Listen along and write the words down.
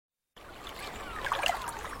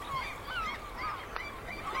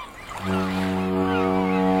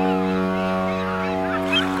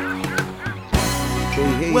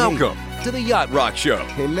Welcome to the Yacht Rock Show.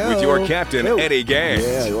 Hello. With your captain, Eddie Gans.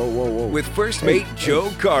 Yeah, whoa. With first mate,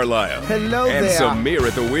 Joe Carlisle. Hello and there. Samir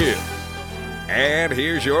at the wheel. And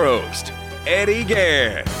here's your host, Eddie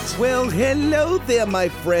Gans. Well, hello there, my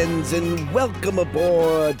friends, and welcome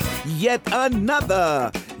aboard yet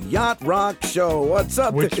another Yacht Rock Show. What's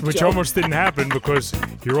up, Which Joe? almost didn't happen because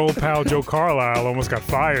your old pal Joe Carlisle almost got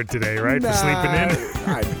fired today, right? For sleeping in.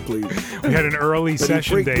 Please. We had an early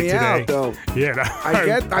session freaked day me today. out, though. Yeah,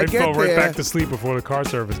 I fell right there. back to sleep before the car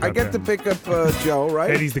service got I get there. to pick up Joe,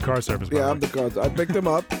 right? Eddie's the car service. by Yeah, the I'm way. the car. I picked him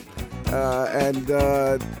up, and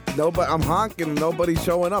nobody. I'm honking. Nobody's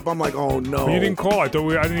showing up. I'm like, oh no. But you didn't call. I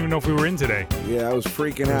didn't even know if we were in today. Yeah, I was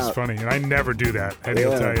freaking It was out. funny, and I never do that. Eddie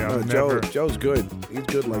will tell you, I'm never. Joe's good. He's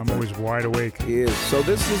good like I'm that. always wide awake. He is. So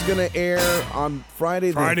this is going to air on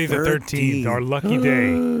Friday the 13th. Our lucky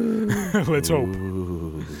day. Let's hope.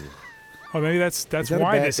 Oh, maybe that's that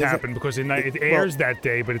why bad- this is it- happened, because it airs that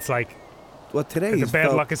day, but it's like Well, today the has bad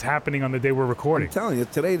felt, luck is happening on the day we're recording. I'm telling you,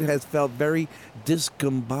 today it has felt very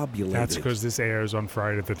discombobulated. That's because this airs on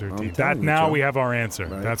Friday the 13th. telling you, Now Joe. we have our answer.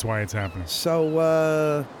 Right. That's why it's happening.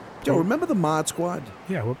 So, Joe, remember the Mod Squad?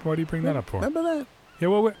 Yeah, why do you bring that up for? Remember that? Yeah,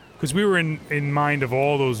 well, because we were in mind of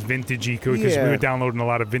all those vintagey, because Yeah. we were downloading a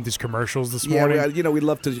lot of vintage commercials this Yeah, morning. we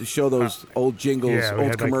love to show those old jingles, Yeah, we old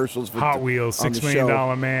had, commercials. like, Hot Wheels, on the $6 Million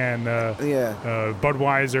show. Man, Yeah.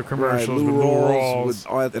 Budweiser commercials Right, with Lou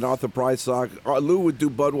Rawls. with and Arthur Prysock. Lou would do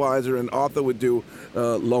Budweiser, and Arthur would do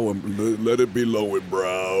Low and let it be low and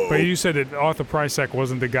brown. But you said that Arthur Prysock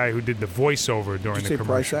wasn't the guy who did the voiceover during Did the you say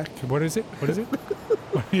commercial. Prysock? What is it?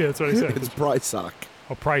 Yeah, that's what I said. It's Prysock.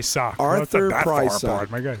 Oh, Prysock. Arthur Not that far Prysock.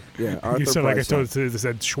 apart, my God. Yeah, Arthur You said like I Prysock. told it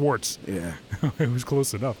said Schwartz. Yeah, It was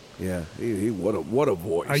close enough. yeah. He what a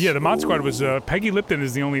voice. Yeah, the Mod Squad was Peggy Lipton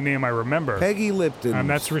is the only name I remember. Peggy Lipton. And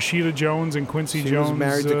that's Rashida Jones and Quincy She Jones. was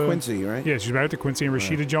married to Quincy, right? Yeah, she's married to Quincy, and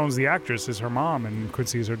Rashida Jones, the actress, is her mom, and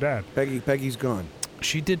Quincy is her dad. Peggy's gone.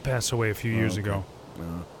 She did pass away a few years ago.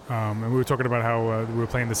 And we were talking about how we were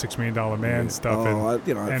playing the $6 Million Man stuff,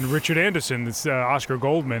 and Richard Anderson, this Oscar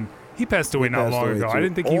Goldman, he passed away not long ago. Too. I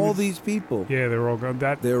didn't think he all was. these people. Yeah, they were all gone.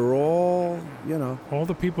 They're all All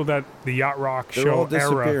the people that the Yacht Rock they're show all era.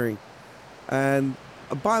 disappearing. And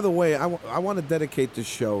by the way, I want to dedicate this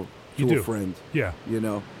show to a friend. Yeah.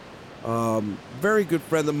 Very good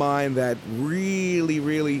friend of mine that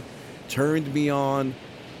really turned me on.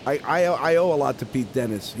 I owe a lot to Pete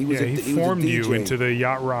Dennis. He was He formed you into the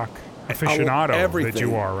Yacht Rock aficionado that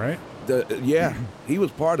you are, right? He was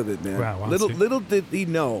part of it, man. Wow, little did he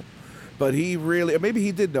know, but he really, or maybe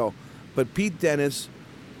he did know, but Pete Dennis,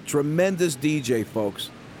 tremendous DJ, folks.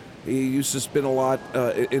 He used to spin a lot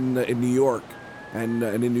in New York and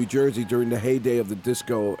in New Jersey during the heyday of the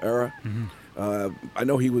disco era. Mm-hmm. I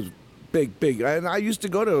know he was big, and I used to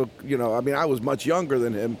go to, I was much younger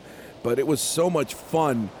than him, but it was so much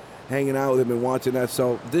fun hanging out with him and watching that.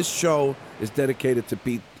 So this show is dedicated to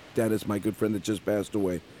Pete Dennis, my good friend that just passed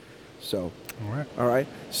away. So, all right.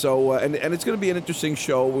 So, and it's going to be an interesting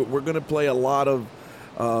show. We're going to play a lot of,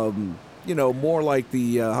 more like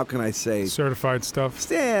the how can I say, certified stuff.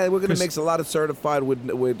 Yeah, we're going to mix a lot of certified with.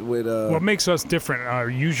 What makes us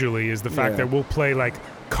different usually is the fact that we'll play like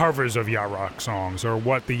covers of Yacht Rock songs or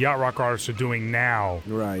what the Yacht Rock artists are doing now.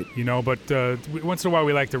 Right. But once in a while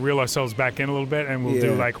we like to reel ourselves back in a little bit, and we'll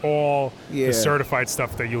do like all the certified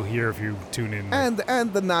stuff that you'll hear if you tune in.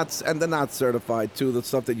 And the not certified too. The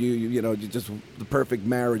stuff that you just the perfect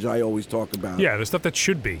marriage I always talk about. Yeah, the stuff that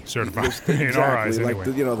should be certified Exactly, in our eyes anyway.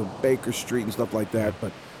 Like the Baker Street and stuff like that.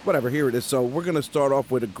 But whatever, here it is. So we're gonna start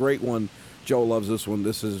off with a great one. Joe loves this one.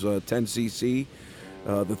 This is 10cc,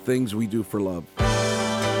 The Things We Do for Love.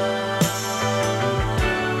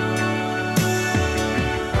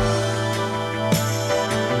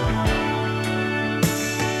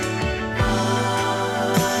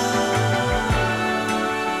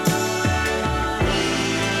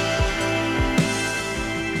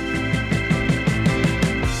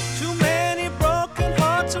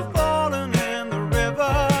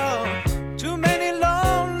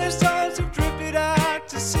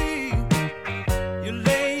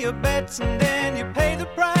 And then you pay the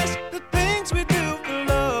price. The things we do for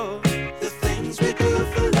love. The things we do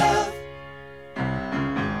for love.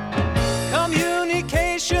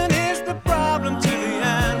 Communication is the problem to the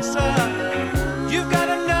answer. You've got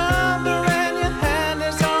a number and your hand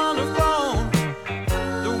is on the phone.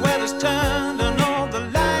 The weather's turned and all the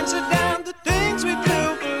lines are down. The things we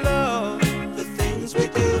do for love. The things we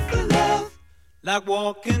do for love. Like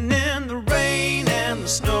walking in the rain and the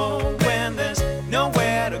snow when there's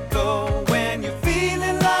nowhere to go.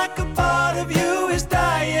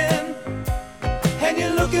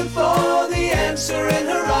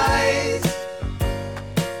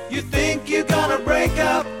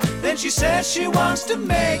 Then she says she wants to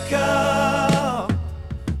make up.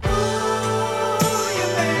 Ooh, you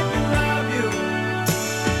made me love you.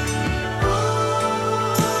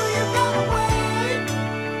 Ooh, you got away.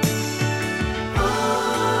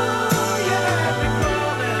 Ooh, you had me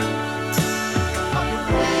crawling up your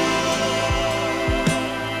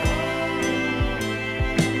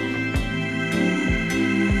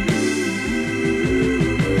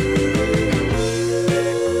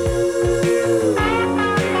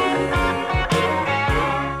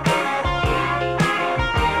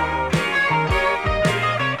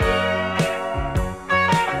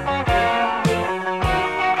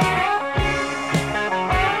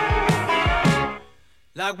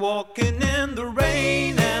like walking in the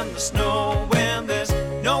rain and the snow when there's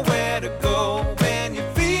nowhere to go, when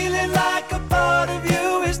you're feeling like a part of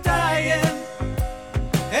you is dying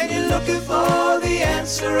and you're looking for the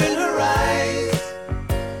answer in her eyes.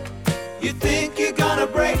 You think you're gonna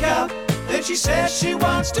break up, then she says she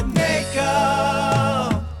wants to make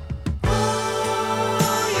up. Ooh,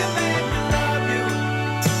 you made me love you.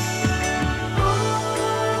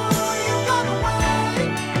 Ooh, you got away.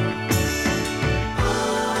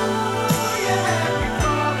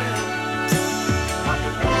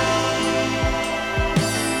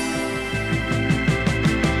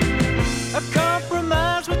 A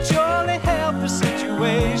compromise would surely help the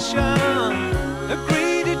situation.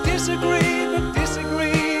 Agree to disagree, but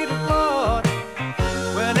disagree to part.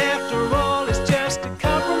 When after all it's just a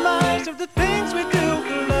compromise of the things we do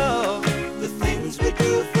for love. The things we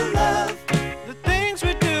do for love. The things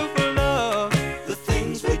we do for love. The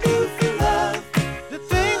things we do for love. The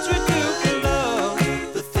things we do for love.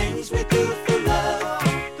 The things we do for love.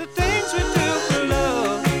 The things we do for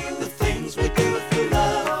love. The things we do for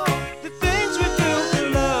love. The things we do for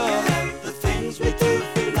love. The things we do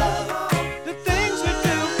for love. The things we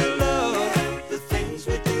do for love. The things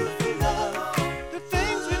we do for love. The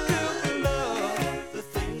things we do for love. The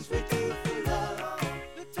things we do for love.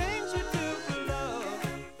 The things we do for love.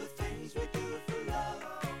 The things we do for love.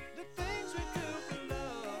 The things we do for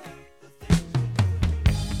love.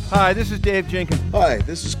 Hi, this is Dave Jenkins. Hi,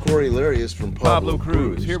 this is Corey Larius from Pablo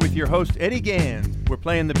Cruz, here with your host, Eddie Gans. We're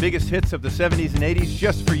playing the biggest hits of the 70s and 80s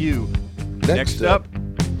just for you. Next up,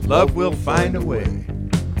 Love Will Find a Way.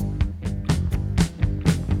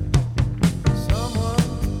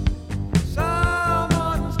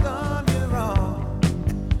 Someone's done you wrong.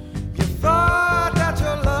 You thought that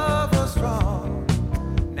your love was strong.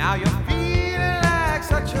 Now you're feeling like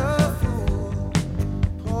such a fool.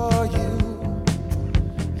 Poor you.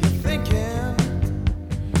 You're thinking,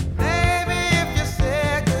 maybe if you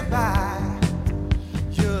say goodbye,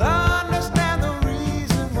 you'll understand the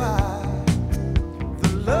reason why. The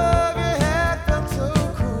love you had felt so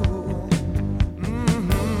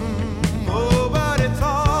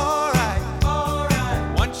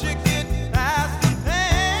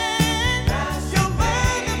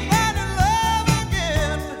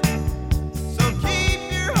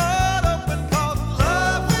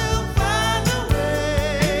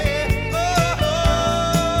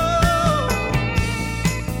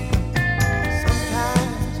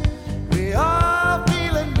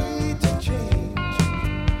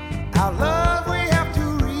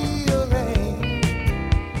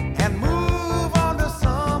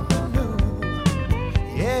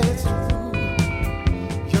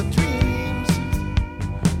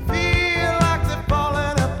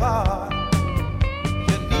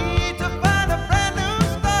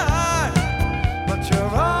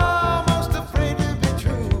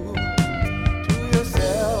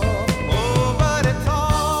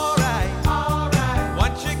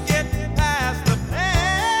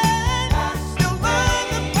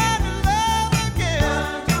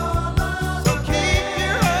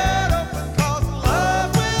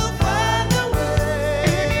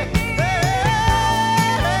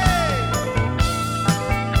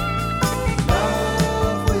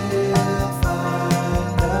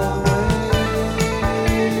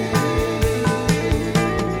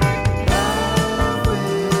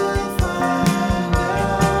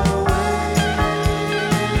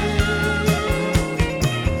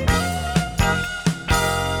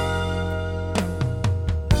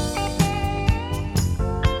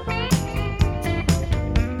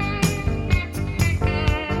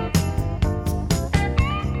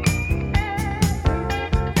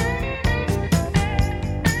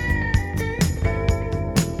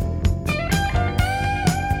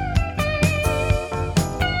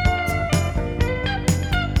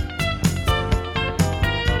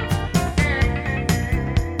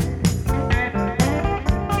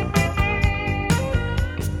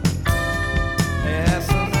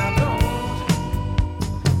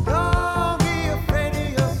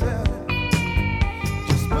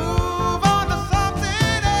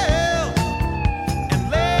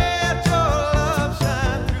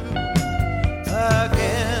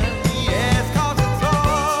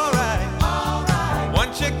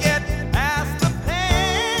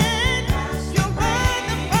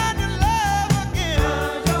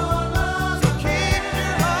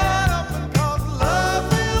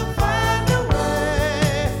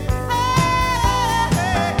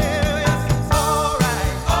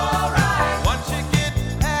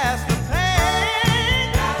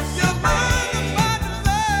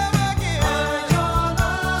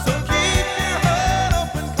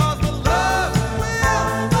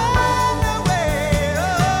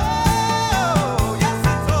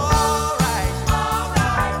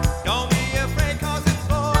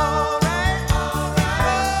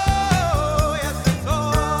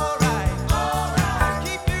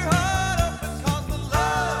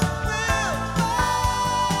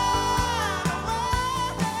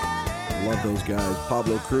guys.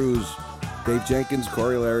 Pablo Cruz, Dave Jenkins,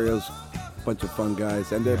 Corey Larios, bunch of fun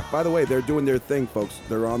guys. And by the way, they're doing their thing, folks.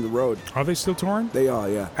 They're on the road. Are they still touring? They are,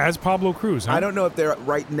 yeah. As Pablo Cruz, huh? I don't know if they're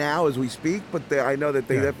right now as we speak, but I know that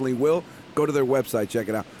they definitely will. Go to their website, check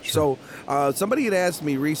it out. Sure. So somebody had asked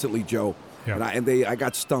me recently, Joe, and I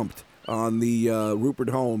got stumped on the Rupert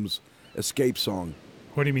Holmes Escape song.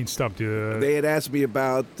 What do you mean stumped? They had asked me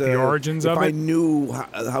about the origins of it? If I knew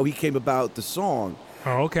how he came about the song.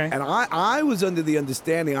 Oh, okay. And I was under the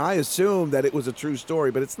understanding, I assumed that it was a true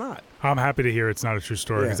story, but it's not. I'm happy to hear it's not a true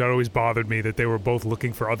story because that always bothered me that they were both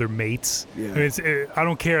looking for other mates. Yeah. I mean, I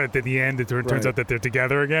don't care at the end it turns out that they're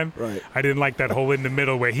together again. Right. I didn't like that whole in the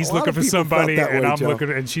middle where he's looking for somebody and I'm looking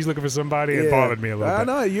and she's looking for somebody. It bothered me a little bit.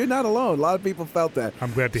 No, you're not alone. A lot of people felt that.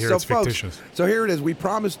 I'm glad to hear it's folks, fictitious. So here it is. We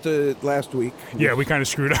promised last week. Yeah, we kind of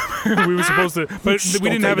screwed up. We were supposed to, but we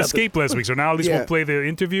didn't have Escape last week, so now at least we'll play the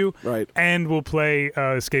interview, and we'll play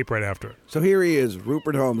Escape right after. So here he is,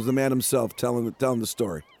 Rupert Holmes, the man himself, telling the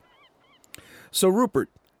story. So Rupert,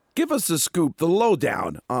 give us the scoop, the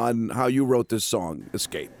lowdown on how you wrote this song,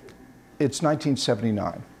 Escape. It's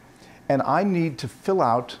 1979, and I need to fill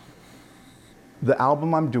out the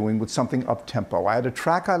album I'm doing with something up-tempo. I had a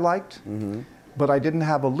track I liked, but I didn't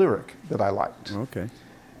have a lyric that I liked. Okay.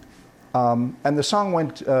 And the song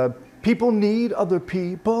went, people need other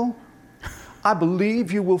people. I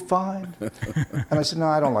believe you will find. And I said, no,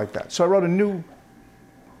 I don't like that. So I wrote a new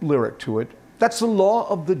lyric to it. That's the law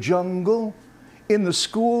of the jungle. In the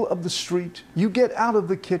school of the street, you get out of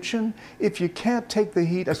the kitchen if you can't take the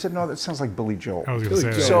heat. I said, no, that sounds like Billy Joel. I was going to say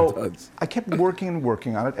that. So I kept working and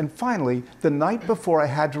working on it. And finally, the night before I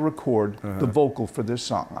had to record the vocal for this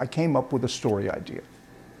song, I came up with a story idea.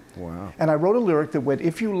 Wow. And I wrote a lyric that went,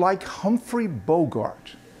 if you like Humphrey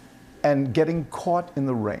Bogart and getting caught in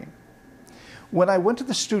the rain. When I went to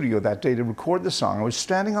the studio that day to record the song, I was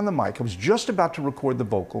standing on the mic. I was just about to record the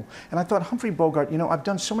vocal. And I thought, Humphrey Bogart, I've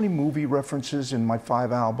done so many movie references in my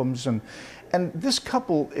 5 albums. And this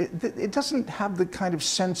couple, it doesn't have the kind of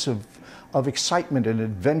sense of excitement and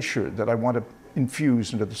adventure that I want to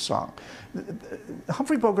infuse into the song.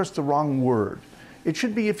 Humphrey Bogart's the wrong word. It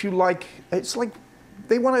should be if you like, it's like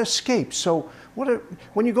they want to escape. So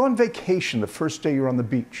when you go on vacation the first day you're on the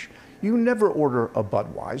beach, you never order a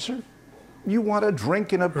Budweiser. You want a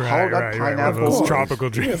drink in a powdered pineapple, those tropical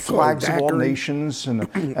drinks, flags of all nations, and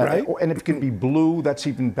if it can be blue, that's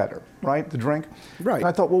even better, right? The drink. Right. And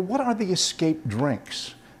I thought, well, what are the escape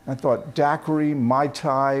drinks? And I thought daiquiri, Mai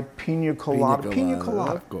Tai, Pina Colada. Pina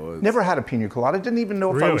Colada. Of course. Never had a Pina Colada. I didn't even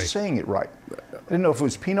know if I was saying it right. I didn't know if it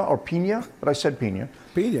was Pina or Pina, but I said Pina.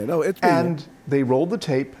 Pina, no, it's Pina. And they rolled the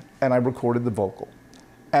tape, and I recorded the vocal.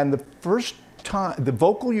 And the first time, the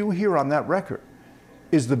vocal you hear on that record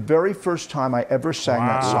is the very first time I ever sang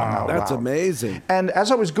that song out loud. That's amazing. And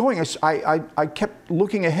as I was going, I kept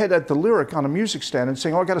looking ahead at the lyric on a music stand and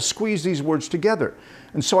saying, I got to squeeze these words together.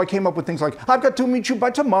 And so I came up with things like, I've got to meet you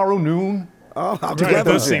by tomorrow noon. Oh, that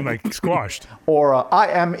does seem like squashed. Or I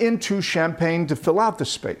am into champagne to fill out the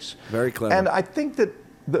space. Very clever. And I think that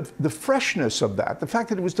the freshness of that, the fact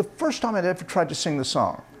that it was the first time I'd ever tried to sing the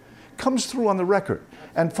song, comes through on the record.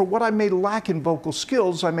 And for what I may lack in vocal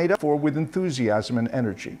skills, I made up for with enthusiasm and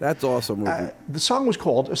energy. That's awesome, Ruby. The song was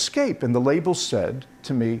called Escape, and the label said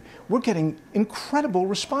to me, we're getting incredible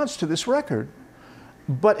response to this record,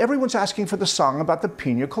 but everyone's asking for the song about the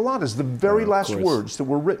Pina Coladas, the very last words that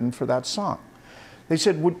were written for that song. They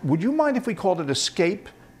said, would you mind if we called it Escape,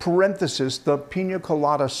 parenthesis, the Pina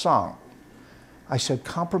Colada Song? I said,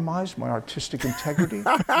 compromise my artistic integrity?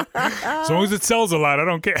 As long as it sells a lot, I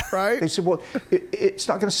don't care. Right? They said, well, it's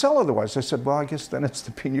not going to sell otherwise. I said, well, I guess then it's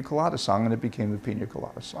the Pina Colada Song, and it became the Pina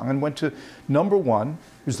Colada Song. And went to #1. It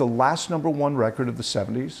was the last #1 record of the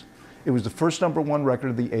 70s. It was the first #1 record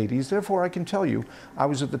of the 80s. Therefore, I can tell you, I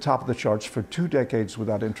was at the top of the charts for 2 decades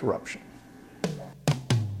without interruption.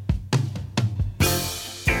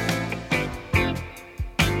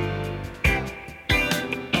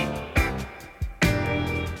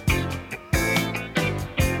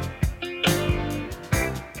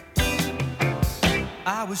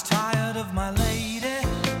 I was tired of my lady,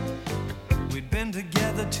 we'd been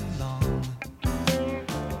together too long.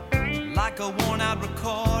 Like a worn-out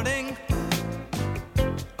recording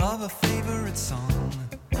of a favorite song.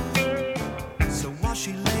 So while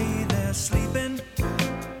she lay there sleeping,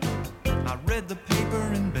 I read the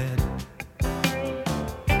paper in bed.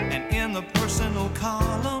 And in the personal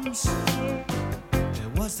columns,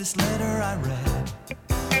 there was this letter I read.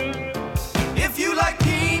 If you like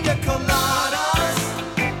pina coladas,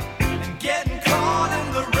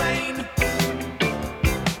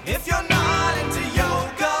 if you're not into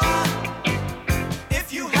yoga,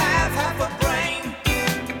 if you have half a brain,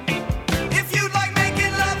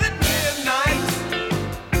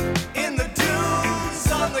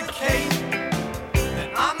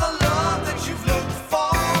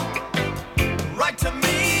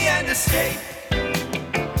 escape.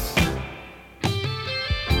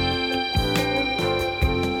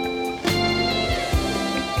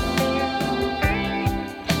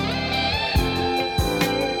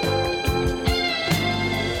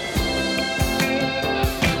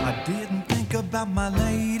 About my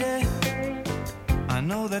lady, I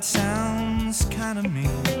know that sounds kind of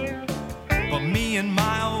mean, but me and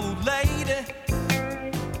my old lady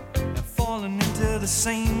have fallen into the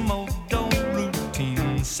same old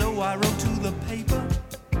routine. So I wrote to the paper,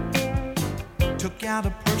 took out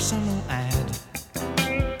a personal ad,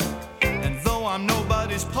 and though I'm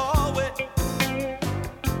nobody's poet,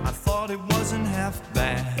 I thought it wasn't half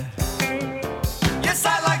bad. Yes,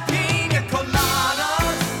 I like pina coladas.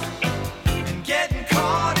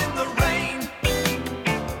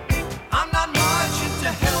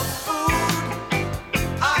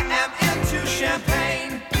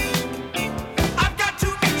 Champagne. I've got to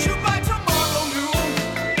meet you by tomorrow noon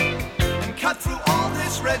and cut through all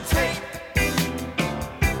this red tape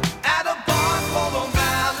at a bar called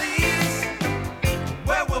O'Malley's,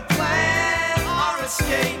 where we'll plan our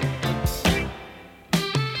escape.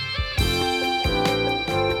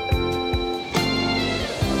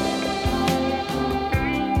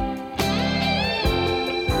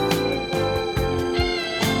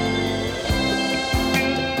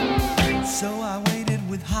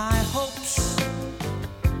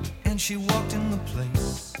 She walked in the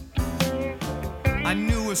place. I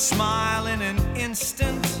knew her smile in an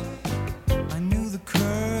instant. I knew the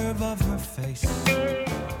curve of her face.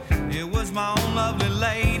 It was my own lovely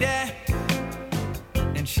lady.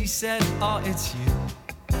 And she said, oh, it's you.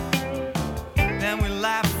 Then we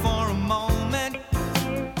laughed for a moment.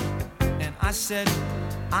 And I said,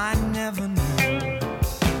 I never knew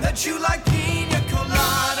that you like pina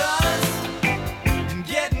coladas and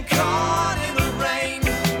getting caught in the rain.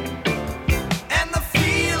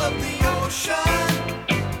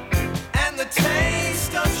 And the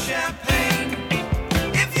taste of champagne.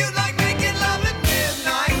 If you like making love at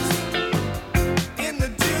midnight in the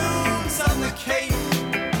dunes of the Cape,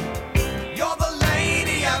 you're the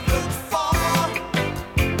lady I've looked for.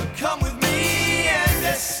 Come with me and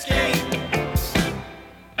escape.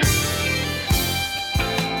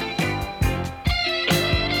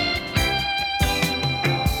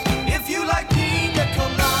 If you like pina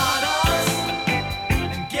coladas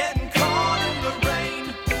and getting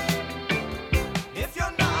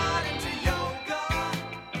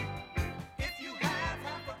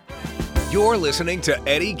You're listening to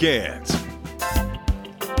Eddie Gans.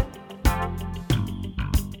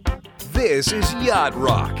 This is Yacht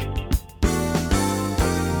Rock.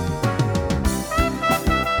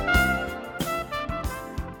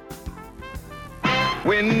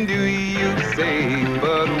 When do you say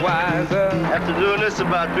Budweiser? After doing this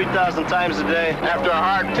about 3,000 times a day. After a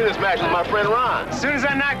hard tennis match with my friend Ron. As soon as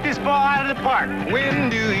I knock this ball out of the park. When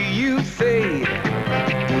do you say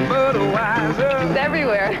Budweiser? It's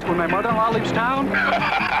everywhere. When my mother-in-law leaves town.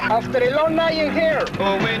 After a long night in here.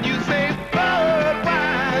 Or when you say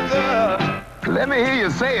Budweiser. Let me hear you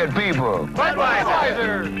say it, people.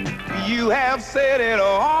 Budweiser. You have said it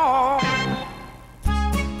all.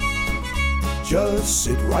 Just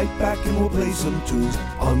sit right back and we'll play some tunes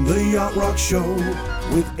on the Yacht Rock Show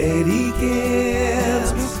with Eddie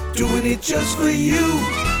Gans, doing it just for you.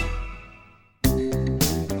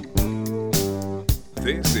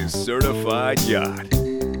 This is Certified Yacht.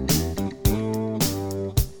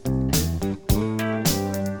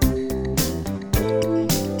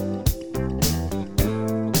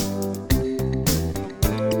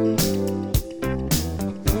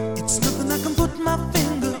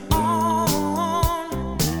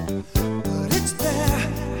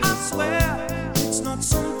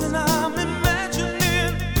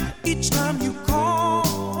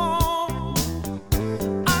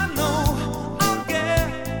 I know I'll get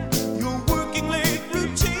your working late routine.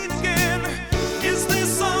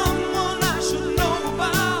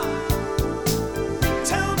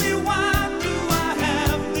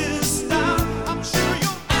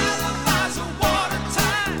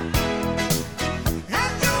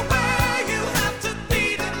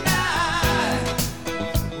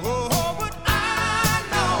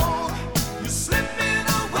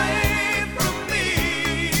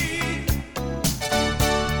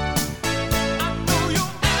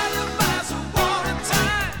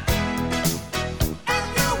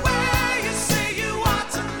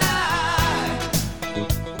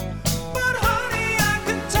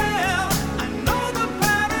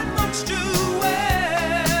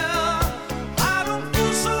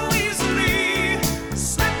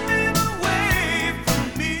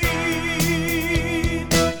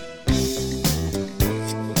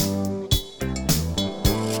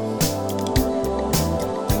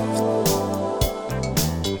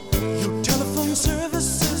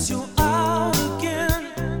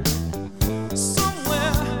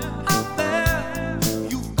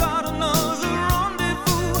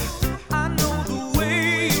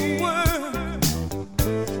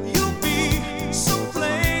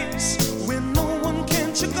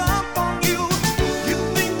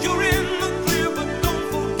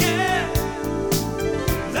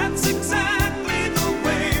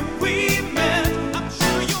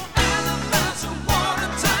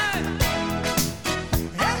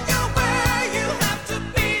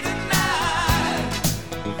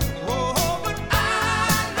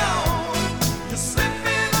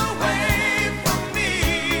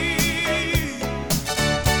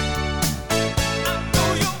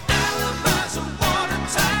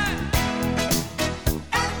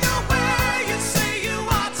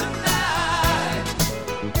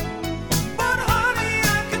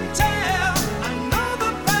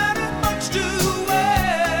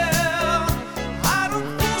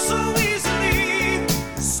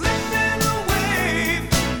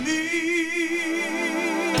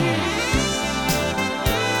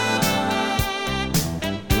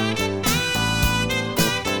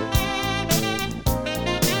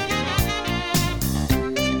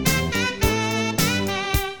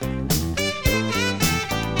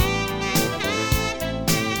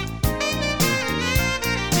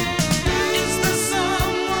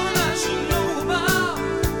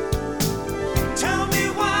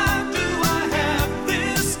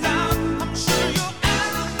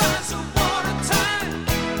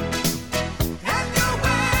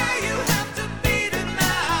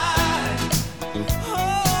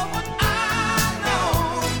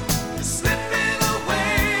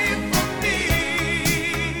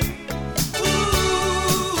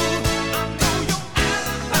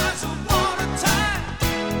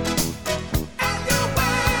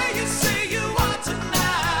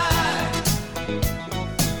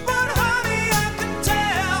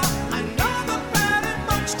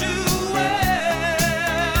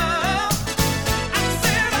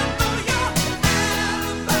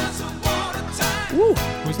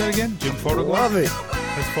 that again? Jim Photoglow? Love it.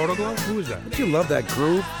 That's Photoglow? Who is that? Don't you love that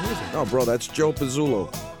groove? Who is it? Oh, bro, that's Joe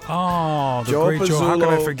Pizzullo. Oh, the Joe great Joe. How could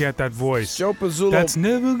I Pizzullo. forget that voice? Joe Pizzullo. That's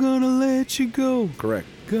never gonna let you go. Correct.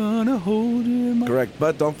 Gonna hold you in my... Correct.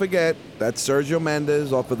 But don't forget, that's Sergio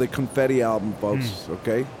Mendes off of the Confetti album, folks.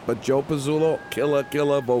 Okay? But Joe Pizzullo,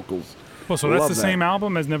 killer vocals. Well, so that's Love the that. same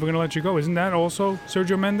album as Never Gonna Let You Go. Isn't that also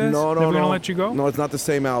Sergio Mendes? No, Never Gonna Let You Go? No, it's not the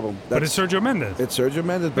same album. But it's Sergio Mendes. It's Sergio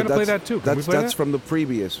Mendes. But Gotta play that too. Can we play that's that? from the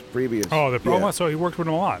previous. Oh, Yeah. so he worked with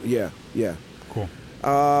him a lot. Yeah. Cool.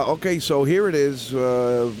 Okay, so here it is.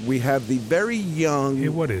 We have the very young. Hey,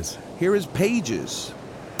 what is? Here is Pages.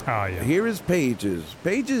 Oh, yeah. Here is Pages.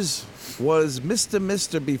 Pages was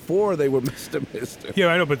Mr. before they were Mr. Yeah,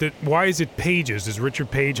 I know, but why is it Pages? Does Richard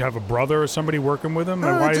Page have a brother or somebody working with him?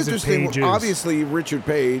 And why it's is it interesting. Pages? Obviously, Richard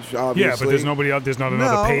Page. Obviously. Yeah, but there's nobody else. There's not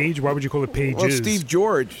another Page. Why would you call it Pages? Well, Steve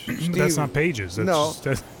George. That's not Pages.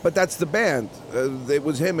 That's but that's the band. It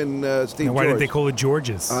was him and Steve George. Why did they call it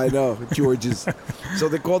Georges? I know, Georges. So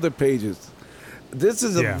they called it Pages. This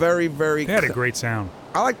is a very, very... They had a great sound.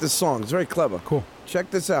 I like this song. It's very clever. Cool. Check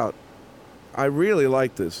this out. I really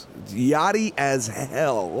like this. It's yachty as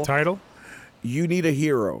hell. Title? You Need a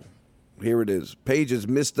Hero. Here it is. Pages,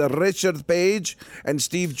 Mr. Richard Page and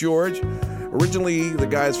Steve George. Originally, the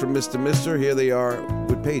guys from Mr. Here they are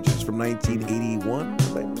with Pages from 1981.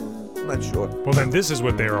 I'm not sure. Well, then this is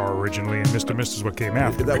what they are originally, and Mr. is what came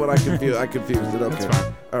after. Is that what I confused? I confused it. Okay. That's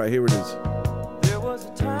fine. All right, here it is. There was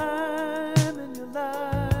a time in your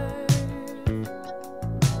life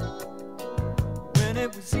when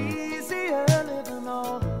it was easier living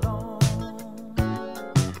all alone.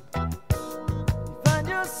 You find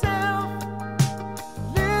yourself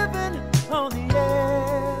living on the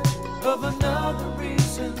edge of another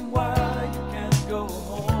reason why you can't go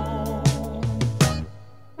home.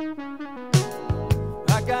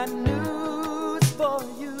 I got news for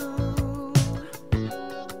you.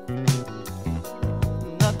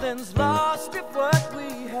 Nothing's lost if what we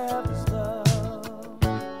have is love.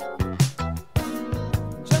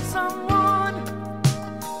 Just someone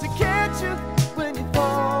to catch you when you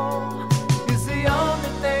fall is the only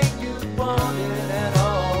thing you wanted at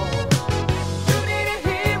all. You need a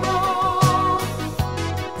hero,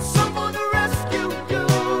 someone to rescue you.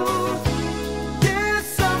 Yeah,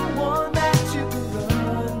 someone that you can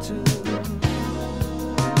run to.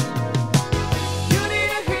 You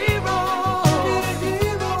need a hero,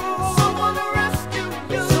 someone to rescue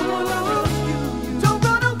you. Don't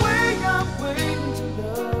run away, I'm waiting to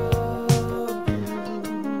love you.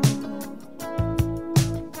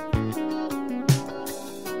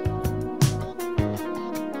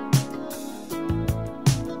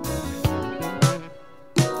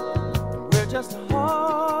 We're just a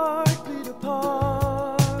heartbeat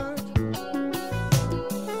apart,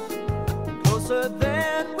 closer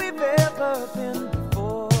than we've ever been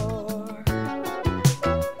before.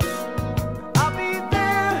 I'll be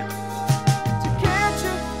there to catch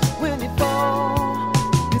you when you fall.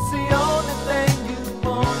 It's the only thing you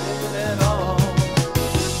wanted at all.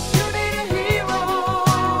 You need a hero,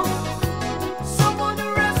 someone to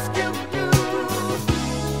rescue you.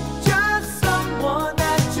 Just someone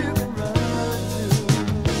that you can run to.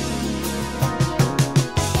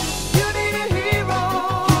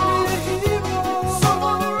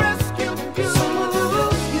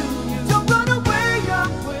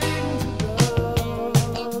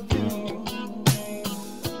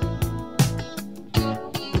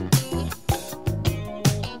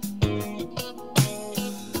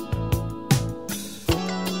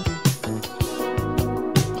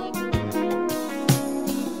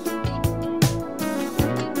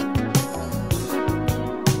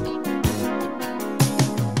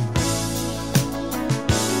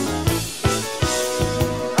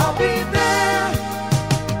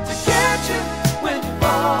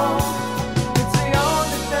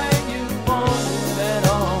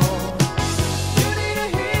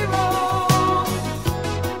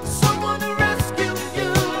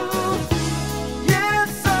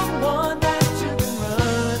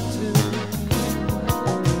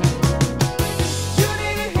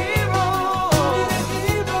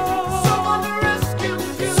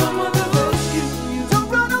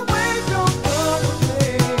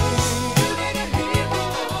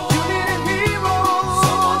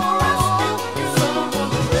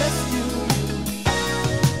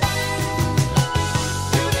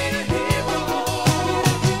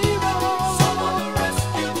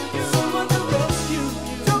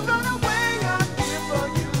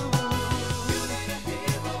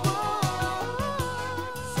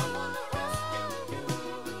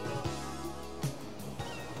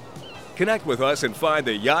 Connect with us and find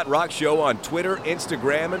the Yacht Rock Show on Twitter,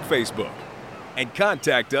 Instagram, and Facebook. And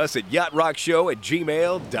contact us at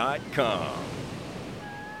yachtrockshow@gmail.com.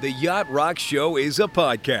 The Yacht Rock Show is a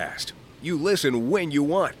podcast. You listen when you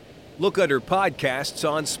want. Look under podcasts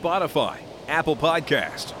on Spotify, Apple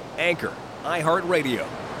Podcast, Anchor, iHeartRadio,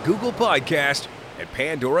 Google Podcast, and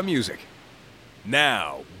Pandora Music.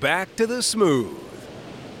 Now, back to the smooth.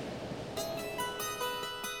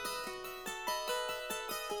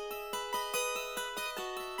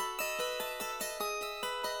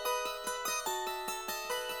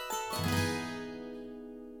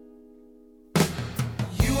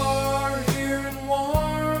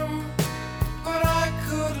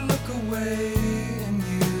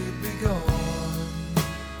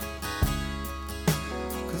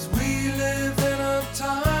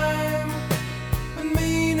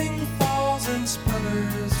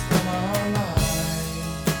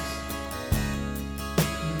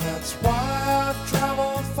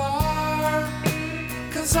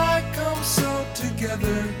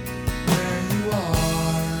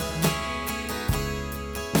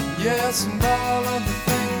 Yes, and all of the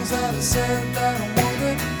things that I said that I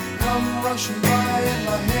wanted come rushing by in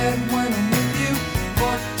my head when I'm with you.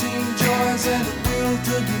 14 joys and a will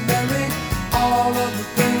to be merry. All of the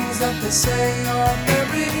things that they say are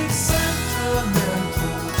very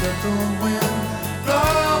sentimental. Gentle wind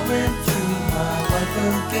blowing through my life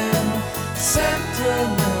again.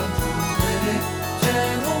 Sentimental, pretty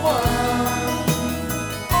gentle one.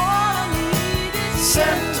 All I need is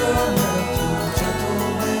sentimental,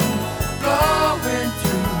 gentle wind blowing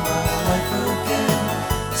through my life again.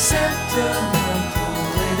 Sentimental,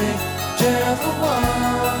 lady, gentle one.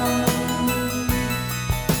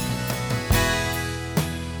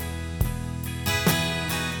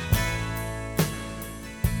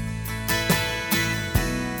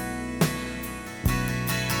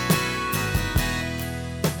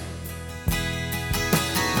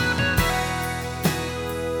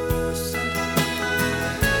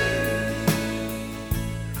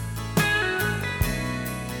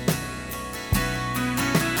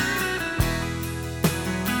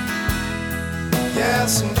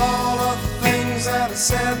 Yes, and all of the things that I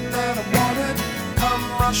said that I wanted come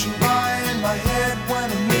rushing by in my head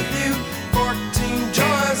when I'm with you. 14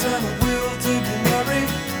 joys and a will to be merry.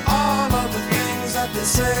 All of the things that they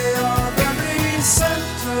say are very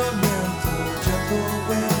sentimental. Gentle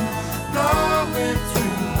wind blowing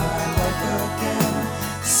through my life again.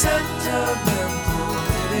 Sentimental,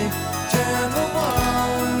 lady, gentle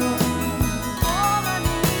one. All I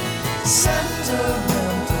need,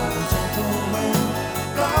 sentimental, gentle wind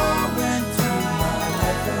blowing through my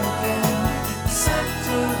life again.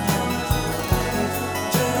 Sentimental, lady,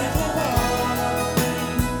 gentle one.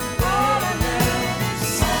 All I need,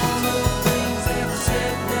 all of the things that I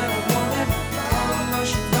said that I wanted come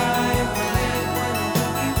rushing by in my head when I'm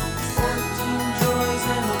with you. 14 joys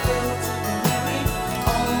and a will to be merry.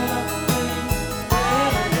 All of the things that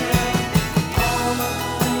I need, all of the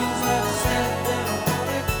things that I said that I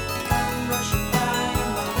wanted come rushing by in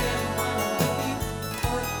my head when I'm with you.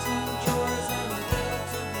 14 joys and a will to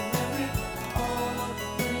be merry. All of the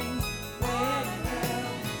things that I have,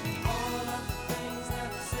 all of the things that I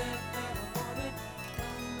said that I wanted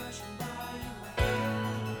come rushing by in my head.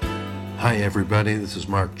 Hi, everybody. This is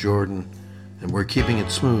Mark Jordan, and we're keeping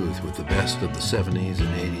it smooth with the best of the 70s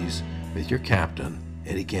and 80s with your captain,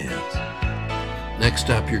 Eddie Gans.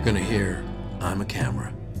 Next up, you're going to hear I'm a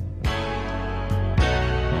Camera.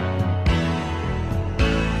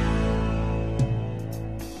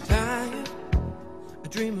 Tired, I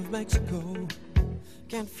dream of Mexico.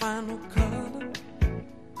 Can't find no color,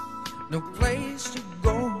 no place to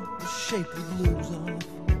go to shake the blues off.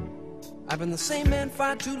 I've been the same man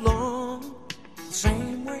far too long, the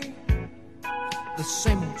same way, the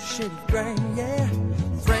same old shade of gray, yeah.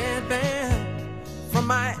 Threadbare, from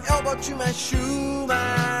my elbow to my shoe, my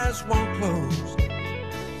eyes won't close.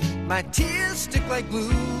 My tears stick like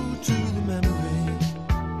glue to the memory,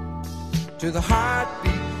 to the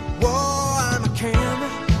heartbeat. Whoa, I'm a camera,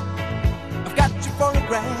 I've got your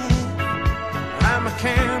photograph. I'm a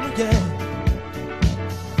camera, yeah.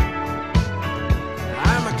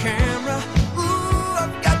 I'm a camera, ooh,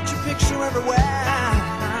 I've got your picture everywhere.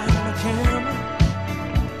 I'm a camera,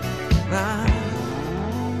 I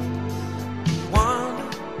wonder,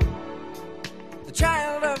 the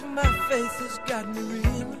child of my faith has got me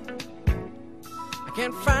reeling. I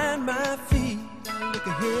can't find my feet, I look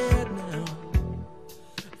ahead now.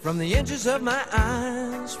 From the edges of my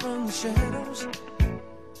eyes, from the shadows,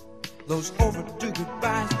 those overdue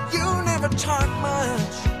goodbyes. You never talk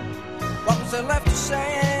much, what was there left to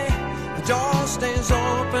say? The door stays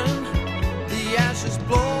open, faces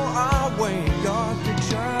blow away. Your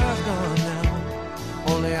picture's gone now.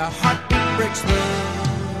 Only a heartbeat breaks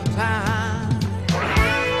the time.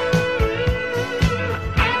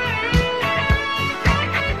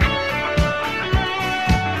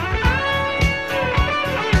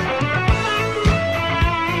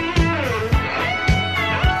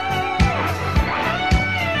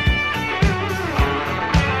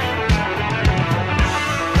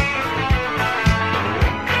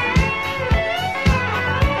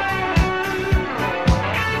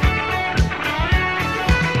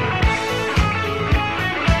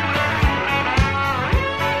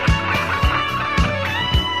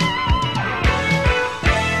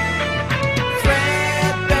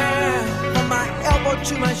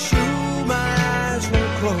 To my shoe, my eyes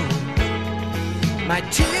won't close. My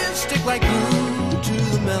tears stick like glue to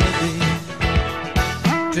the melody,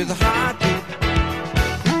 to the heartbeat.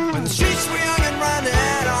 When the streets were young and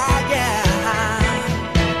running, oh yeah.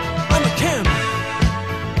 I'm a camera.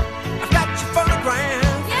 I've got your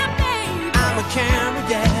photograph. Yeah, baby. I'm a camera,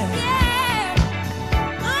 yeah. Yeah.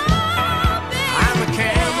 Oh, baby. I'm a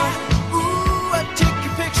camera. Ooh, I take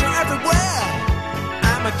your picture everywhere.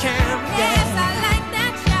 I'm a camera, yeah. Yes, I like.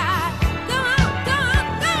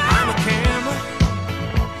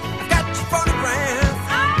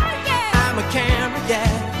 Camera,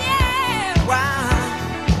 yeah.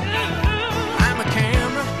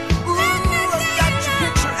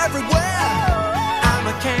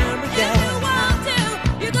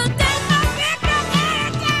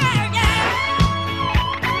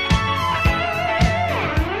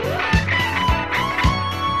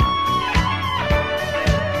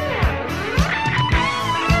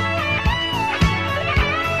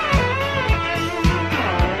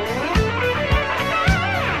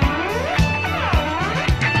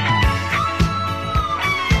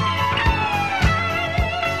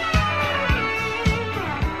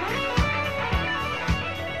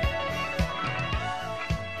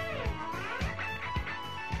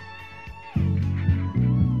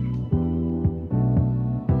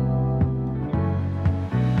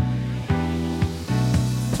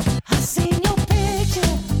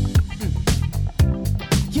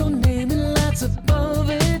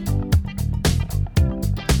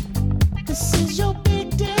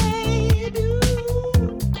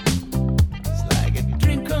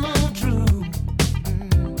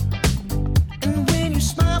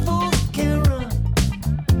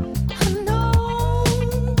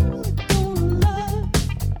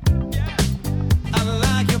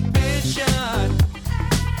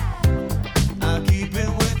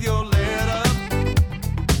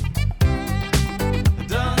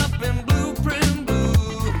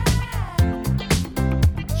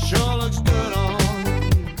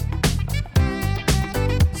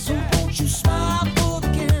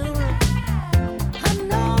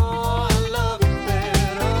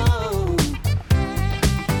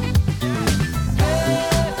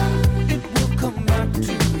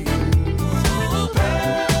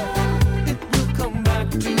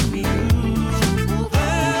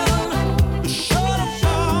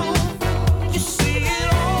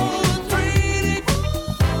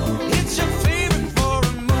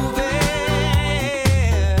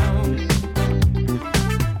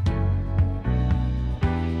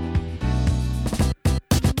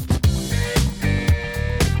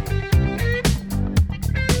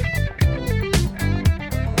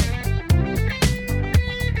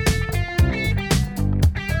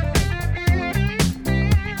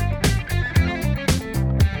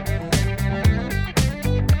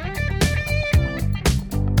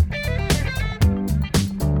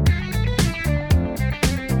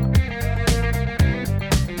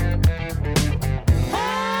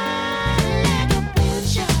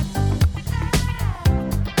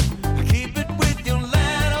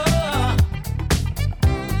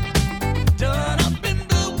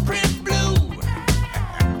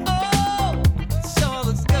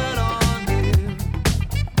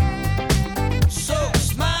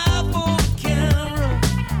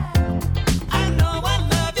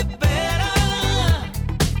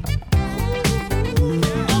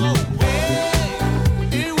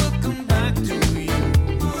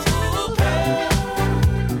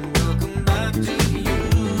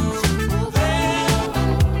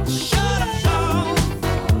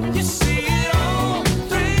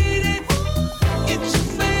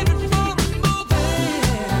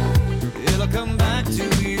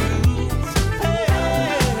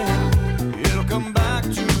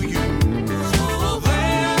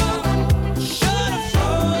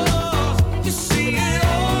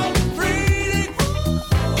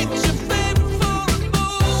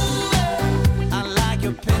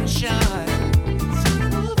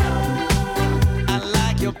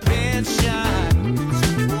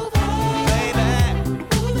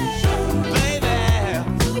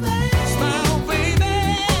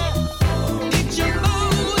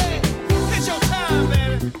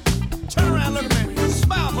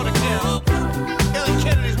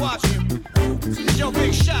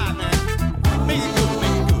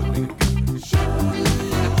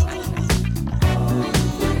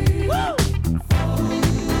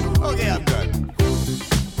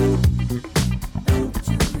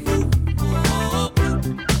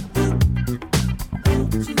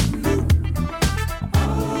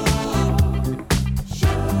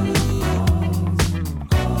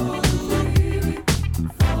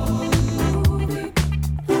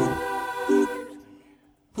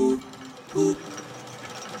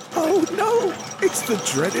 the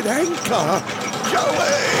dreaded anchor, Joey.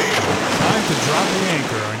 Time to drop the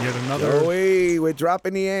anchor on yet another. Joey, we're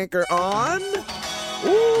dropping the anchor on.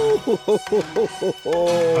 Ooh.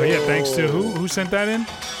 Oh yeah, thanks to who? Who sent that in?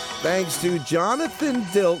 Thanks to Jonathan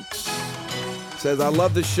Dilks. Says, I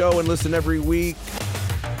love the show and listen every week,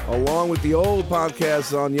 along with the old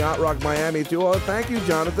podcasts on Yacht Rock Miami too. Oh, thank you,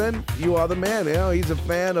 Jonathan. You are the man. You know, he's a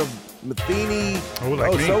fan of Matheny. Me.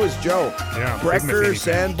 So is Joe. Yeah, Brecker,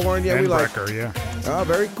 Sanborn. Yeah, and we like. Brecker, yeah. Oh,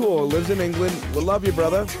 very cool. Lives in England. We love you,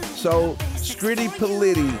 brother. So, Scritti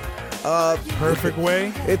Politti. Perfect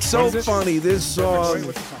Way? It's so funny. This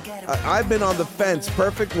song, I've been on the fence.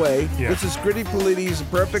 Perfect Way. Yeah. This is Scritti Politti's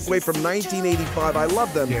Perfect Way from 1985. I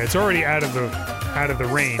love them. Yeah, it's already out of the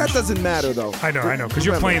range. That doesn't matter, though. I know, because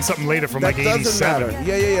you're playing something later from like 87. That doesn't matter.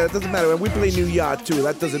 Yeah, it doesn't matter. And we play New Yacht, too.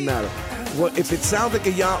 That doesn't matter. Well, if it sounds like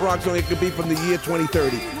a Yacht Rock song, it could be from the year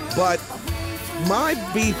 2030. But my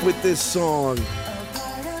beef with this song,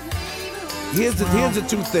 here's the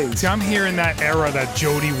two things. See, I'm hearing that era, that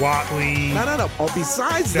Jody Watley. No. Oh,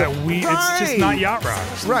 besides that, right. It's just not Yacht Rock.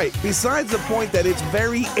 Right. Besides the point that it's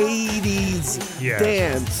very 80s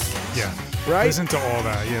dance. Yeah. Right? Listen to all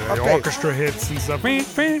that. Yeah, the orchestra hits and stuff. True.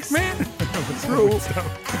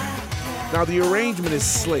 Now, the arrangement is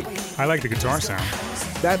slick. I like the guitar sound.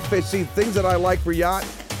 That fits. See, things that I like for Yacht,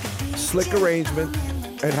 slick arrangement.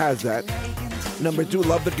 It has that. Number 2,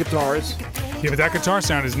 love the guitars. Yeah, but that guitar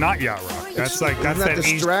sound is not Yacht Rock. That's that the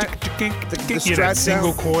Strat. That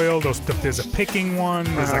single coil. There's a picking one.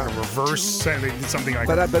 There's like a reverse. They did something like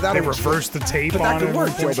they reverse the tape on it. But that could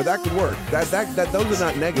work, Joe. But that could work. Those are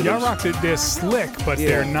not negatives. Yacht Rock, they're slick, but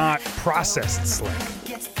they're not processed slick.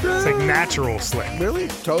 It's like natural slick. Really?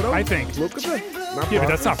 Toto? I think. Look at that. But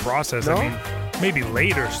that's not processed. No? I mean, maybe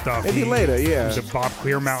later stuff. Maybe later, yeah. There's a Bob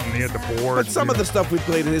Clearmountain. He had the board. But some of the stuff we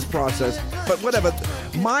played in his process. But whatever.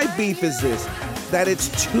 My beef is this. That the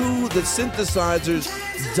synthesizers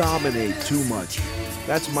dominate too much.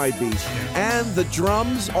 That's my beef. And the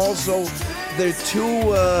drums also, they're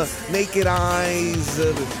too naked eyes,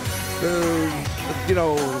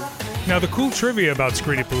 Now, the cool trivia about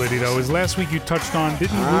Scritti Politti, though, is last week you touched on,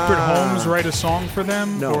 didn't Rupert Holmes write a song for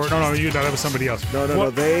them? No. That was somebody else. No.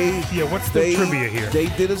 What's the trivia here? They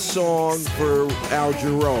did a song for Al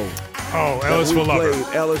Jarreau. Oh, Ellis for Lover.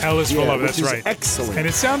 Ellis for Lover, that's right. Excellent. And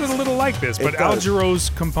it sounded a little like this, but Al Jarreau's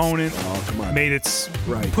component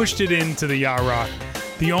pushed it into the Yacht Rock.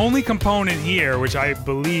 The only component here, which I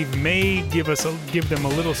believe may give them a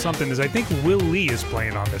little something, is I think Will Lee is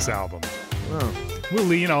playing on this album. Oh. Will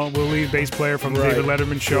Lee, bass player from the David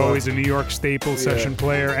Letterman show. Sure. He's a New York staple session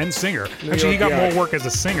player and singer. Actually, he got more work as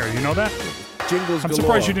a singer. You know that? Jingles I'm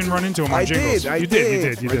surprised you didn't run into him on Jingles. You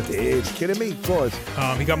did. Kidding me? Of course.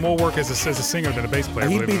 He got more work as a singer than a bass player.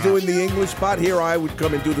 He'd be doing the English spot. Here I would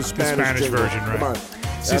come and do the Spanish version, right? Come on.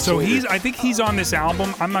 See, so I think he's on this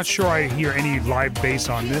album. I'm not sure I hear any live bass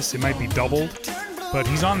on this. It might be doubled, but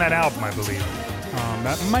he's on that album, I believe.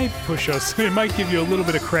 That might push us. It might give you a little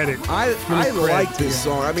bit of credit. I like this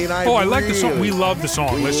song. I mean, I like the song. We love the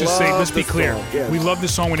song. Let's be clear. Yes. We love the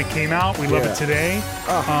song when it came out. We love it today.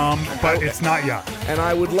 But it's not Yacht. And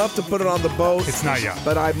I would love to put it on the boat. It's not Yacht.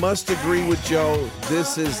 But I must agree with Joe.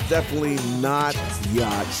 This is definitely not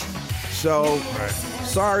Yacht. So,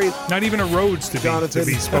 sorry. Not even a Rhodes to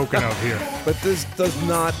be spoken of here. But this does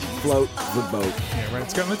not float the boat. Yeah,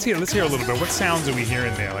 right. Let's hear a little bit. What sounds are we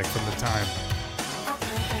hearing there, like from the time?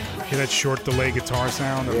 Hear that short delay guitar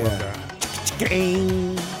sound? I love that.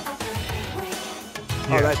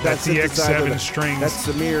 That's DX7 strings. That's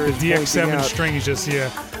Samir. The DX7 string is just,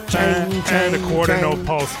 and a quarter note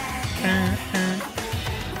pulse.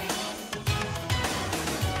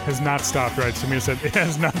 Has not stopped, right? Samir said it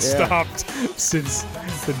has not stopped since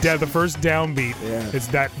the first downbeat. Yeah. It's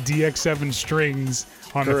that DX7 strings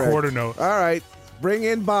on the quarter note. All right, bring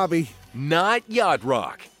in Bobby. Not Yacht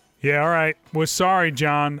Rock. Yeah, all right. We're sorry,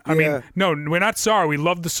 John. I mean, no, we're not sorry. We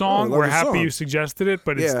love the song. We're happy you suggested it,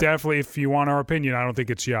 but it's definitely, if you want our opinion, I don't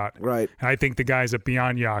think it's Yacht. Right. And I think the guys at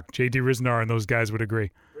Beyond Yacht, J.D. Riznar and those guys would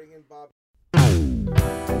agree. Bring in Bobby.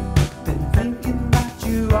 Been thinking about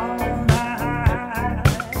you all night.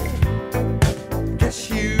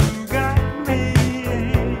 Guess you got me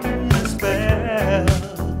in a spell.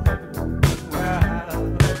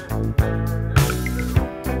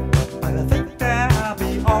 But I think that I'll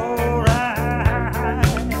be alright,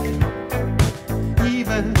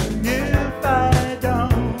 even if I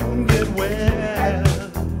don't get well.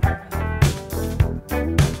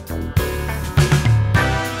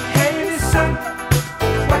 Hey, son,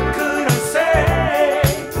 what could I say?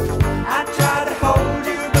 I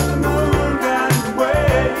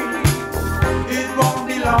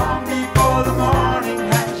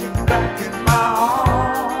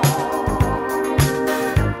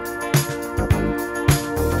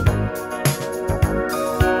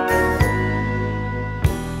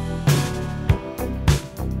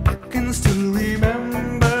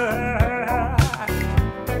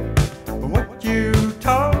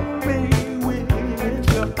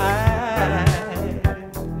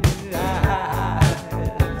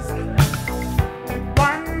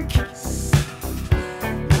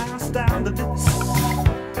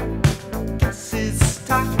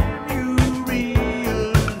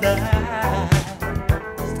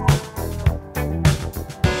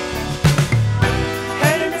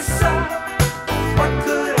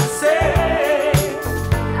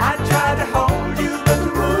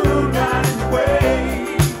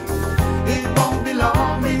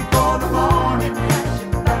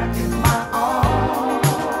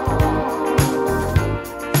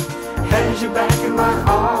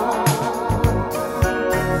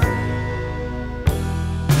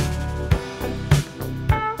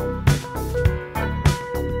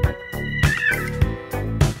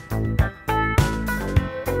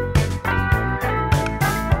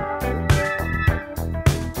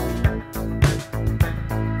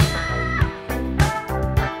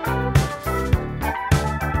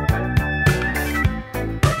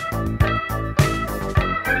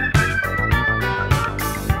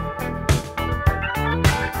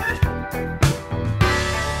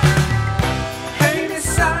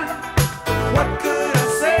What could I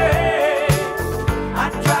say? I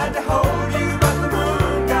tried to hold you, but the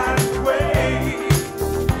moon got in the way.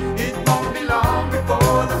 It won't be long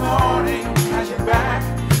before the morning has you back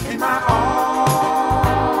in my arms.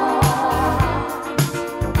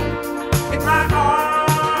 In my arms.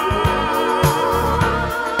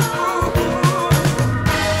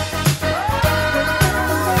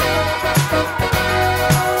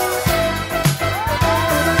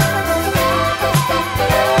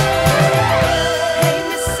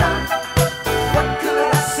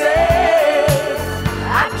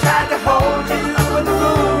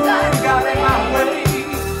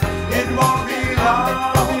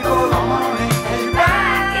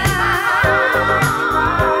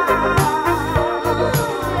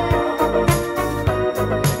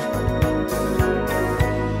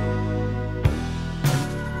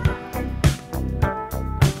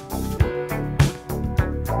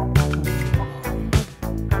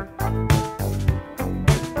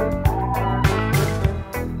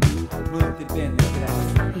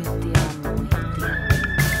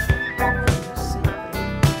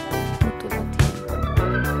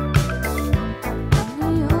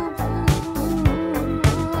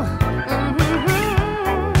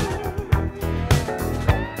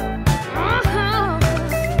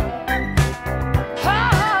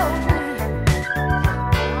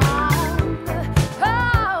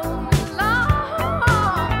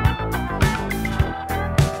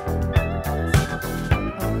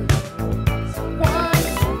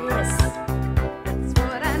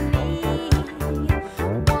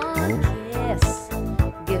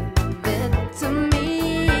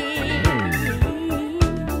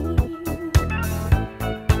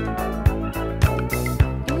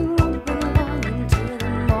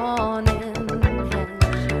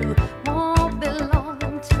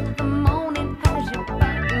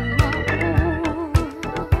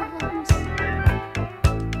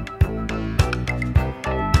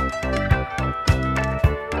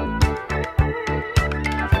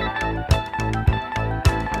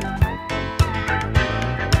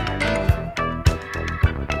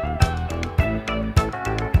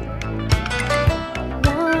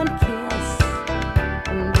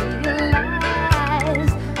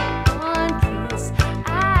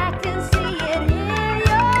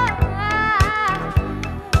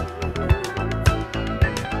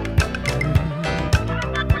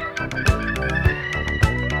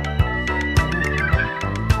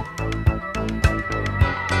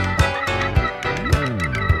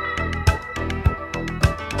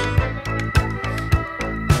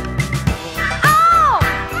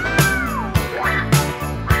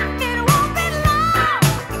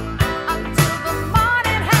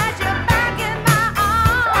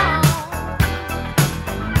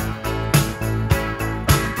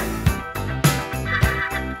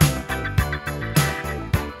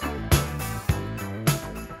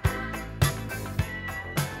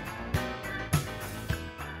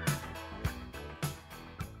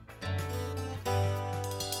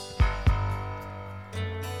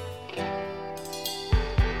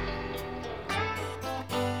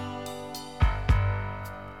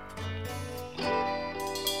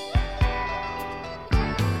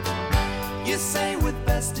 You say with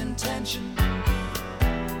best intention,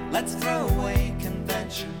 let's throw away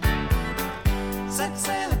convention, set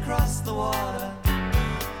sail across the water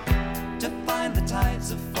to find the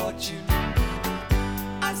tides of fortune.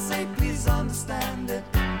 I say please understand it,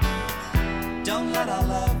 don't let our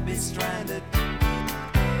love be stranded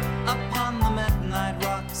upon the midnight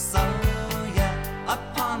rocks. Oh yeah,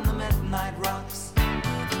 upon the midnight rocks.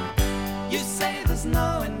 You say there's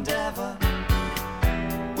no endeavor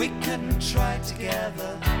we couldn't try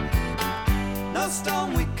together, no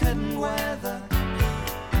storm we couldn't weather,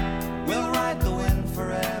 we'll ride the wind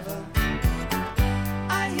forever.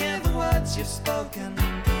 I hear the words you've spoken,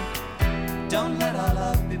 don't let our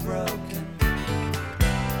love be broken.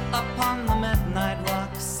 Upon the midnight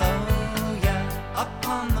rocks, oh yeah,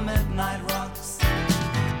 upon the midnight rocks.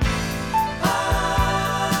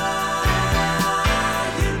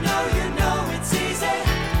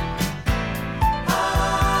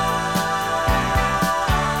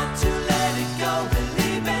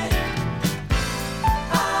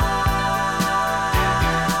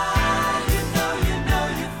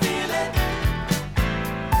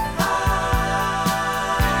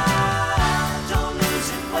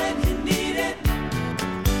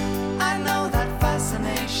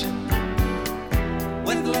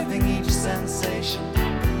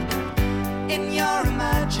 In your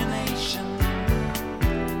imagination,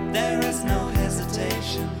 there is no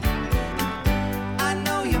hesitation. I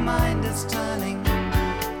know your mind is turning,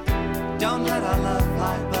 don't let our love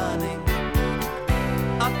lie burning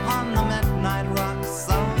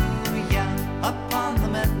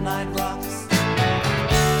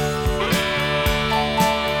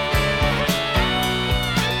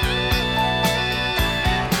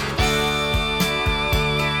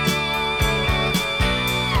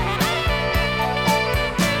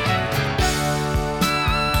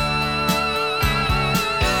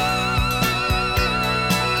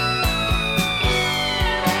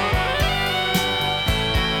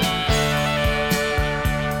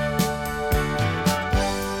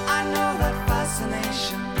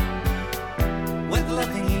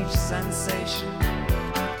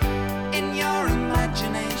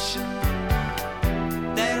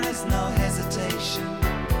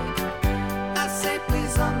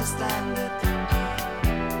understand it.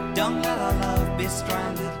 Don't let our love be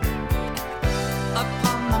stranded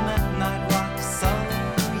upon the midnight rocks. Oh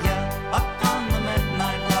yeah, upon the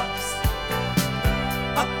midnight rocks.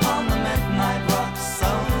 Upon the midnight rocks.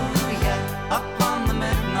 Oh yeah, upon the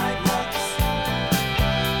midnight rocks.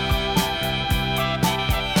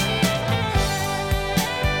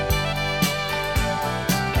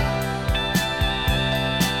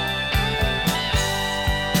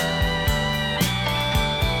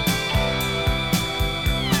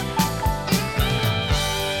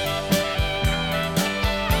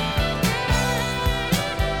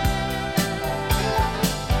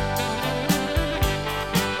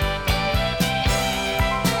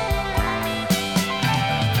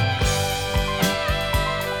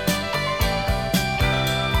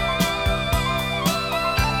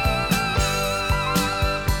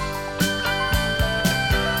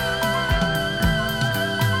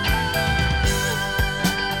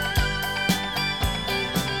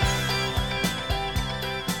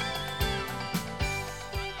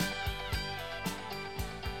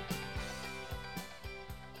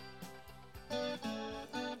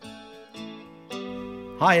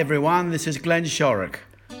 Hi everyone, this is Glenn Shorrock,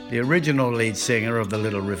 the original lead singer of the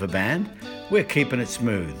Little River Band. We're keeping it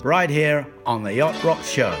smooth, right here on the Yacht Rock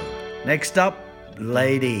Show. Next up,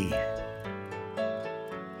 Lady.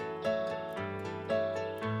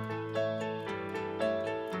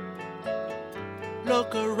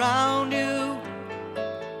 Look around you.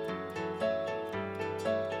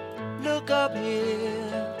 Look up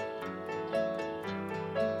here.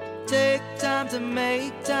 Take time to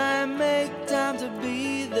make time to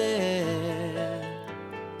be there.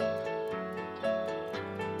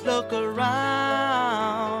 Look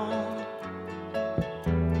around.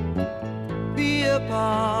 Be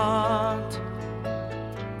apart.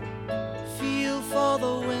 Feel for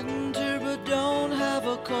the winter, but don't have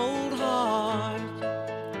a cold heart.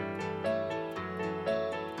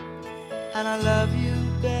 And I love you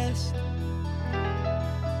best.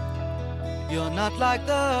 You're not like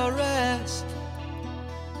the rest.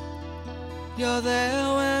 You're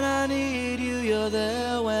there when I need you. You're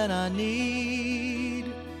there when I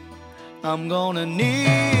need. I'm gonna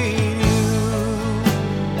need you.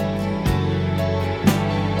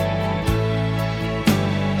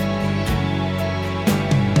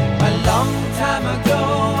 A long time ago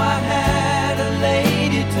I had a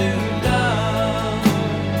lady to love.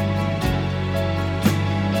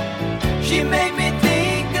 She made me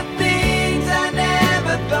think of things I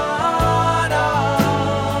never thought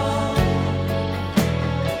of.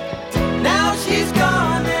 Now she's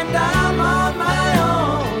gone and I'm on my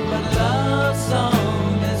own, but a love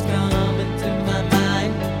song is coming to my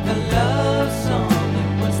mind. A love song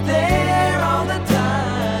that was there all the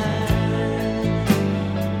time.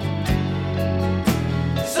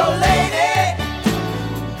 So lady,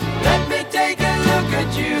 let me take a look at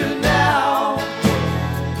you now.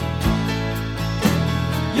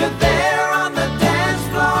 You're there on the dance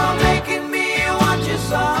floor, making me want you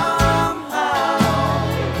somehow.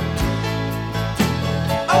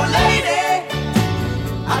 Oh lady,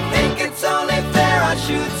 I think it's only fair I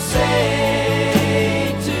should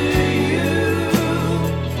say to you,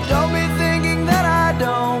 don't be thinking that I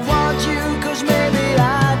don't want you, 'cause maybe I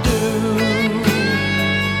do.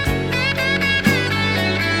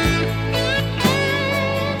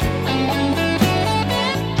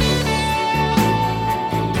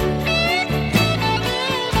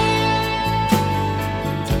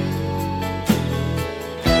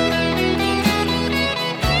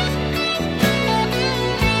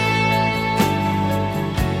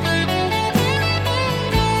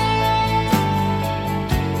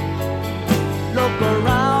 Look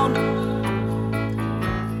around,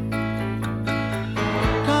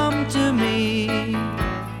 come to me.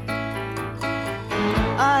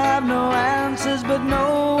 I have no answers, but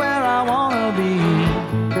know where I wanna be.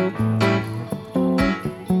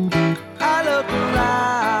 I look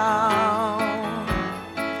around,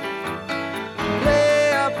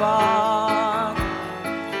 play a part.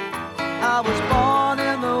 I was born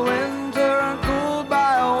in the winter and cooled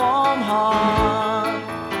by a warm heart.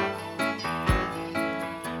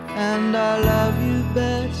 And I love you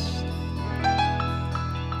best.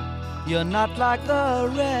 You're not like the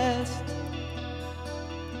rest.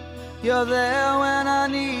 You're there when I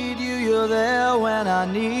need you. You're there when I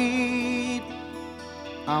need.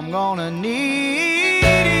 I'm gonna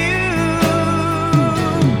need you.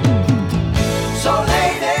 So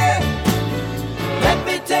lady, let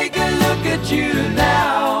me take a look at you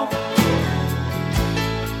now.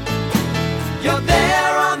 You're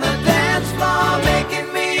there on the dance floor, making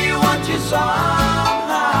me want you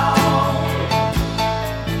somehow.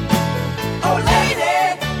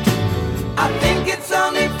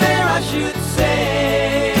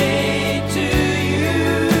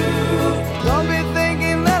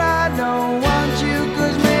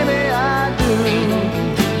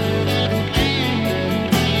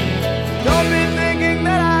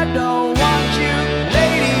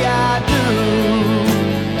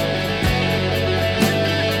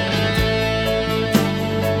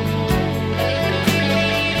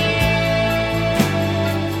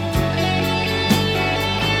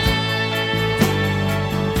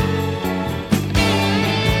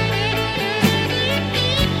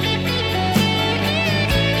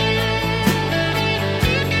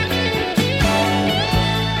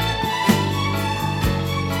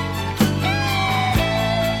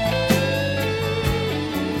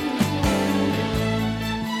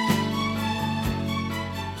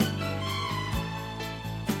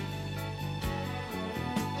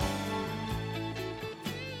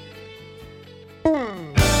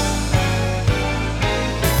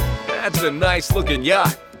 That's a nice-looking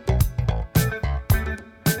yacht.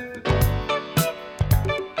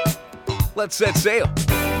 Let's set sail.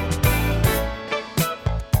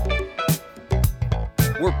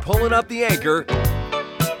 We're pulling up the anchor.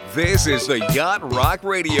 This is the Yacht Rock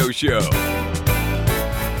Radio Show.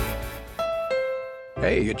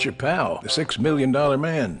 Hey, it's your pal, the $6 Million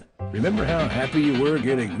Man. Remember how happy you were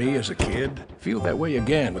getting me as a kid? Feel that way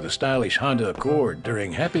again with a stylish Honda Accord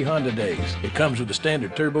during Happy Honda Days. It comes with a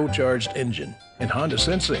standard turbocharged engine and Honda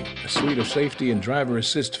Sensing, a suite of safety and driver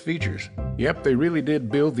assist features. Yep, they really did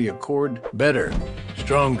build the Accord better,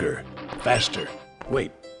 stronger, faster.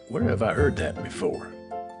 Wait, where have I heard that before?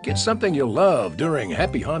 Get something you'll love during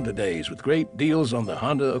Happy Honda Days with great deals on the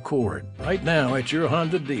Honda Accord. Right now at your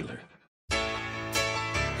Honda dealer.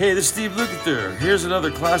 Hey, this is Steve Lukather. Here's another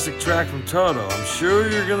classic track from Toto. I'm sure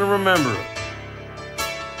you're gonna remember it.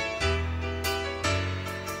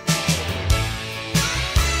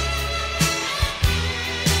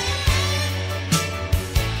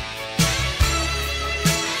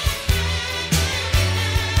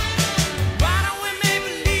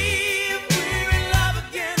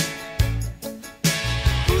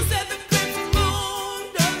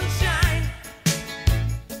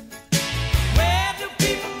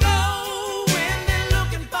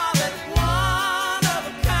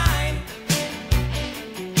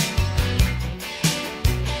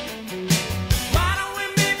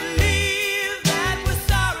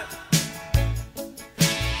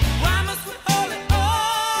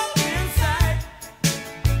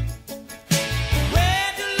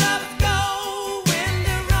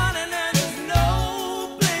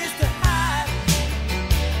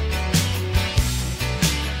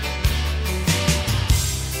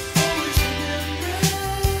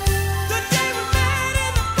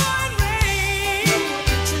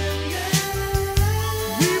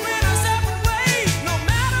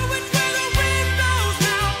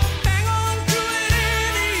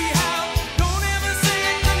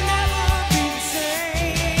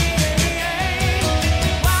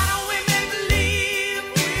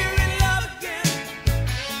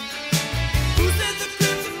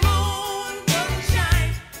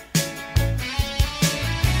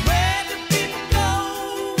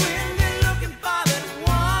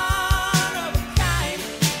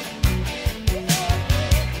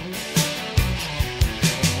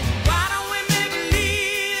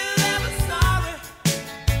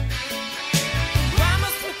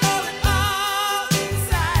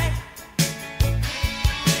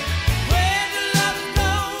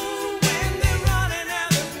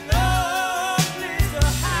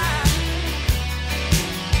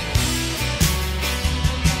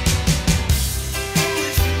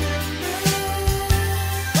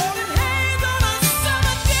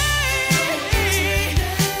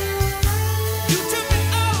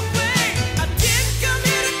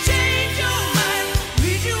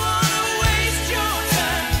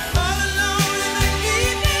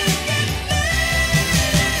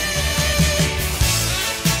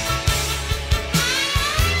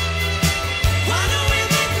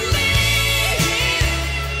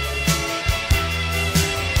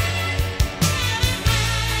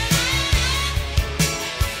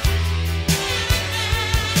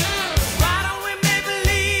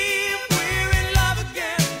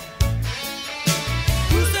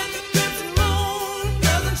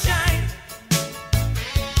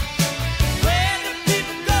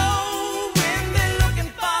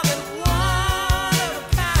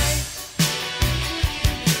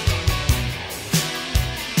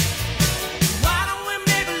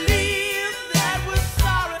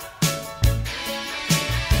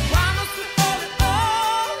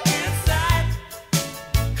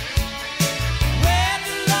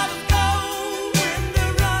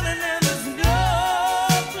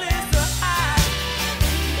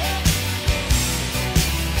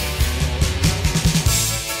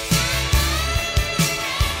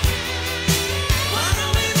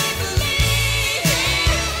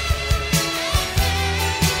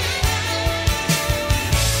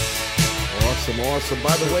 Awesome.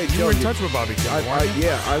 By the way, you were in touch with Bobby.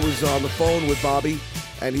 I was on the phone with Bobby,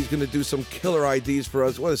 and he's going to do some killer IDs for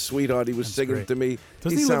us. What a sweetheart. He was singing to me.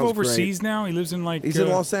 Doesn't he live overseas now? He lives in He's in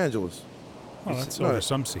Los Angeles. Oh, that's over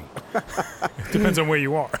some sea. Depends on where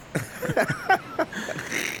you are.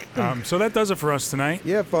 So that does it for us tonight.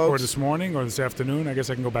 Yeah, folks. Or this morning or this afternoon. I guess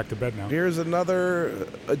I can go back to bed now. Here's another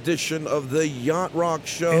edition of the Yacht Rock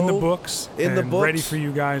Show. In the books. Ready for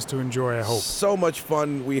you guys to enjoy, I hope. So much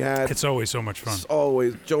fun we had. It's always so much fun.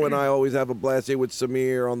 Always. Joe and I always have a blast here with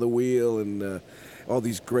Samir on the wheel and all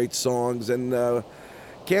these great songs. And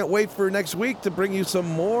can't wait for next week to bring you some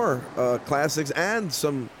more classics and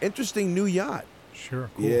some interesting new yacht. Sure.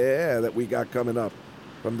 Cool. Yeah, that we got coming up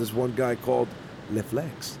from this one guy called Le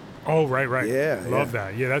Flex. Oh, right. Yeah, love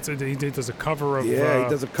that. Yeah, he does a cover of. He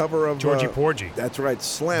does a cover of Georgie Porgy. That's right,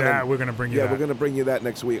 Slammin'. That we're gonna bring you. Yeah, we're gonna bring you that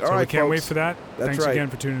next week. So All right, we can't folks. wait for that. That's Thanks right. again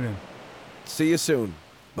for tuning in. See you soon.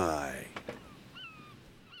 Bye.